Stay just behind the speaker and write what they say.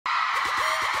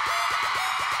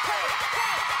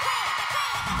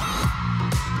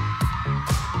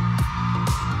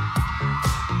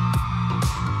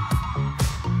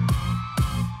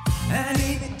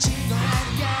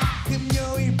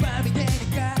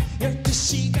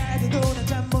시간에도 난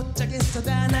잠 못 자겠어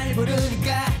다 날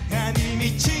부르니까. 아니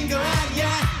미친 거 아니야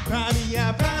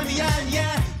밤이야 밤이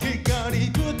아니야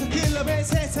길거리부터 클럽에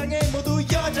세상의 모두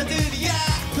여자들이야.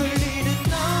 돌리는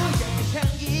너의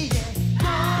향기에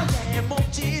너의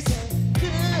몸짓에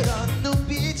그런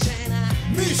눈빛에 나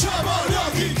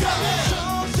미쳐버려 기가에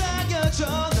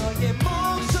속삭여줘 너의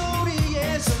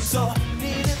목소리에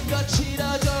숨소리는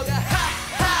거칠어져가.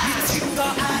 미친 거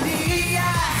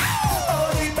아니야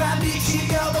오늘 밤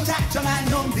미치려고 작정한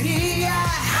놈들이야.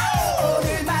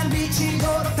 오늘만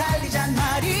미치도록 달리잔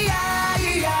말이야.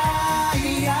 이야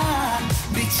이야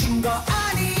미친 거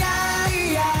아니야.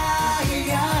 이야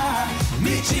이야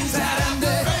미친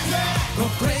사람들 Go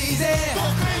crazy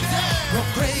Go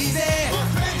crazy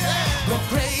Go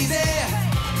crazy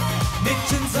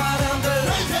미친 사람들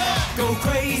Go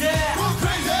crazy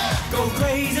Go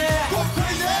crazy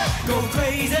Go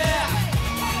crazy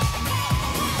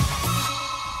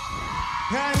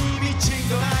아니 미친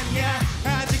거 아니야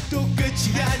아직도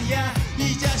끝이 아니야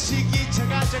이 자식이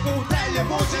차가자고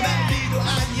달려보자 난리도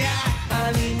아니야.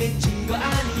 아니 미친 거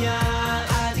아니야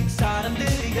아직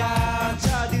사람들이야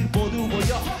다들 모두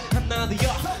모여 하나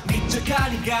되어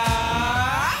미쳐가니까.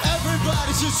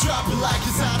 Everybody just drop it like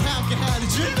it's hot 함께 하는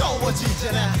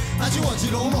즐거워지잖아. 아주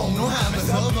어지러운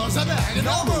몽롱하면서 널 사랑해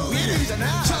너무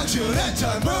이르잖아. 청춘은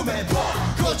젊음에도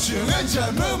고충은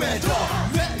젊음에도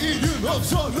내일은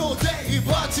없어 no day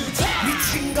but today.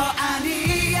 미친 거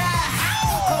아니야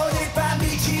오늘 밤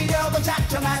미치려고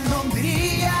작정한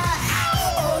놈들이야.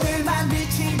 오늘만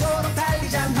미치도록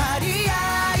달리잔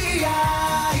말이야.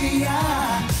 이야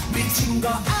이야 미친 거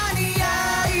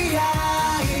아니야.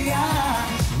 이야 이야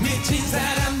미친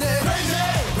사람들 Crazy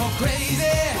Go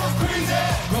crazy Go crazy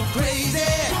Go crazy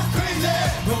Go crazy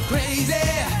Go crazy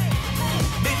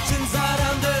미친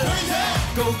사람들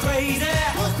Go crazy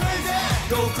Go crazy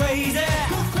Go crazy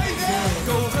Go crazy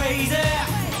Go crazy.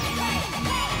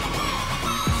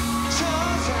 저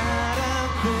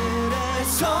사람들의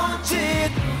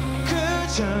손짓 그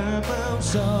젊음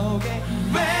속에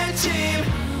외침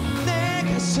내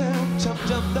가슴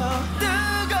점점 더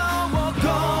뜨거워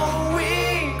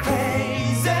Going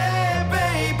crazy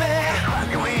baby.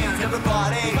 Clap your hands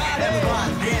everybody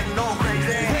Everybody getting all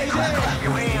crazy Clap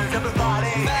your hands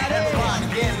everybody Everybody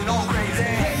getting all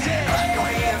crazy Clap your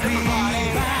hands everybody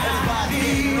Everybody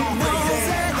getting all crazy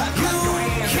Clap your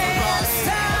hands everybody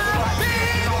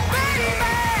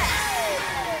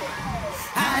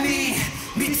아니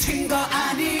미친 거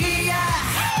아니야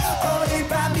오늘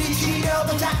밤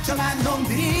미치려고 작정한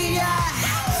놈들이야.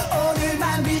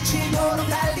 오늘만 미치도록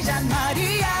달리잔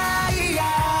말이야.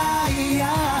 이야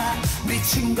이야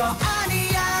미친 거 아니야.